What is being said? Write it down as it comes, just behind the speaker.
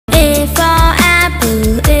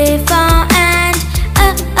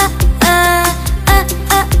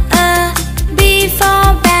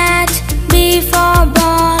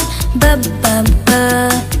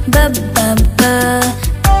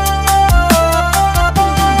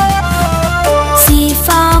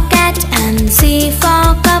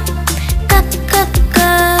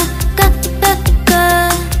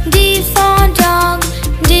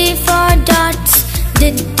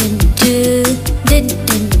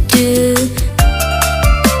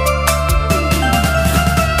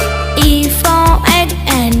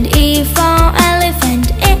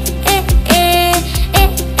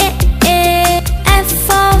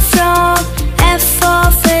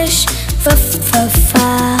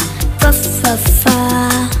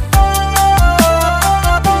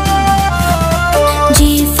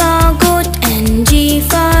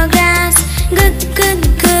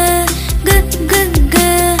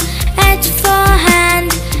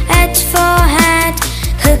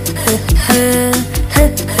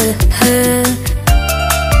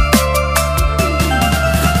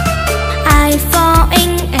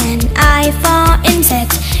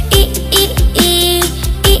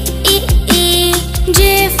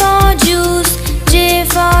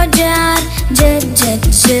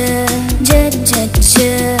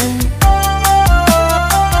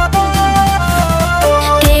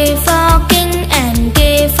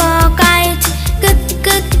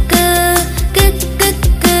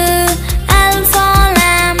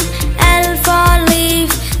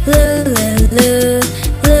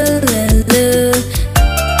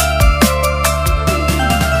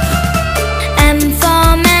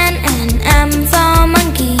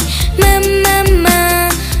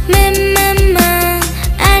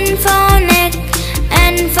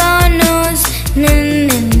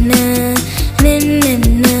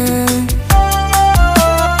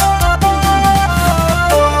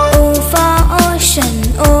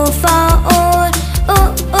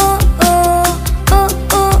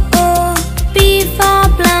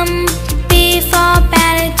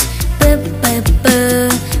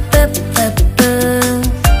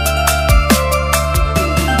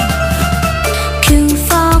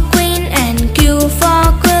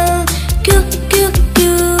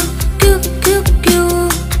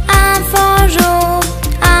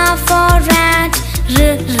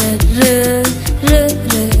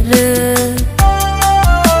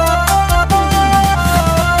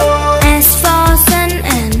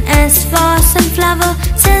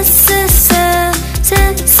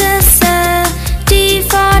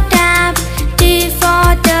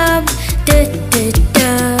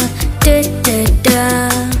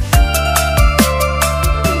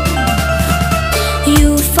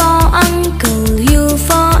U for uncle, U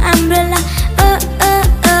for umbrella.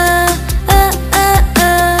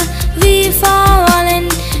 V for violin,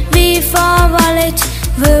 V for wallet.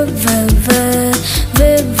 V, V, V, V,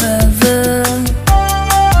 V, V.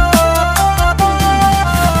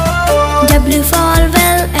 W for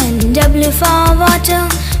well and W for water.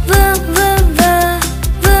 V, V, V,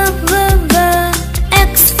 V, V, V.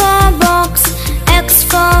 X for box, X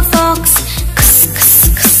for fox. X, X,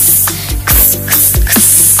 X, X, X, X.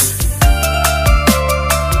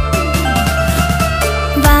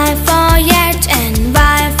 Y for yet and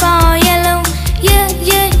Y for yellow. Yeah,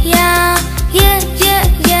 yeah, yeah, yeah, yeah,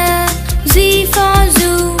 yeah. Z for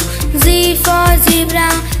zoo, Z for zebra.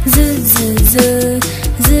 Z, Z, Z.